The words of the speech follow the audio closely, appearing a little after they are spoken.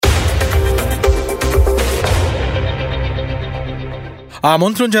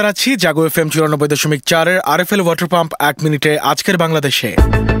আমন্ত্রণ জানাচ্ছি জাগো FM 94.4 RFL water pump 1 মিনিটে আজকের বাংলাদেশে।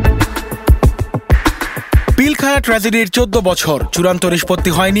 পিলখানা ট্র্যাজেডির 14 বছর, চূড়ান্ত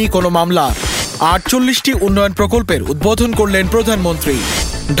নিষ্পত্তি হয়নি কোনো মামলা। 48টি উন্নয়ন প্রকল্পের উদ্বোধন করলেন প্রধানমন্ত্রী।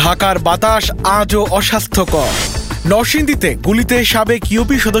 ঢাকার বাতাস আজও অস্বাস্থ্যকর। নরসিংদীতে গুলিতে সাবেক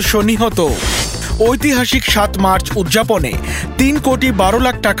ইউপি সদস্য নিহত। ঐতিহাসিক 7 মার্চ উদযাপনে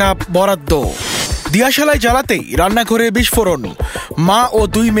 3,12,00,000 টাকা বরাদ্দ। দিয়াশালায় জ্বালাতেই রান্নাঘরে বিস্ফোরণ, মা ও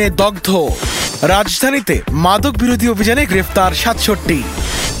 2 মেয়ে দগ্ধ। রাজধানীতে মাদক বিরোধী অভিযানে গ্রেফতার 67।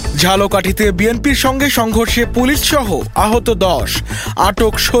 ঝালকাঠিতে বিএনপির সঙ্গে সংঘর্ষে পুলিশ সহ আহত 10,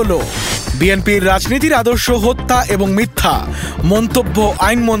 আটক 16। বিএনপির রাজনীতির আদর্শ হত্যা এবং মিথ্যা, মন্তব্য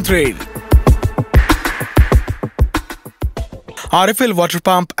আইনমন্ত্রীর। আরএফএল ওয়াটার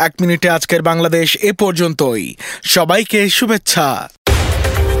পাম্প 1 মিনিটে আজকের বাংলাদেশ এ পর্যন্তই। সবাইকে শুভেচ্ছা।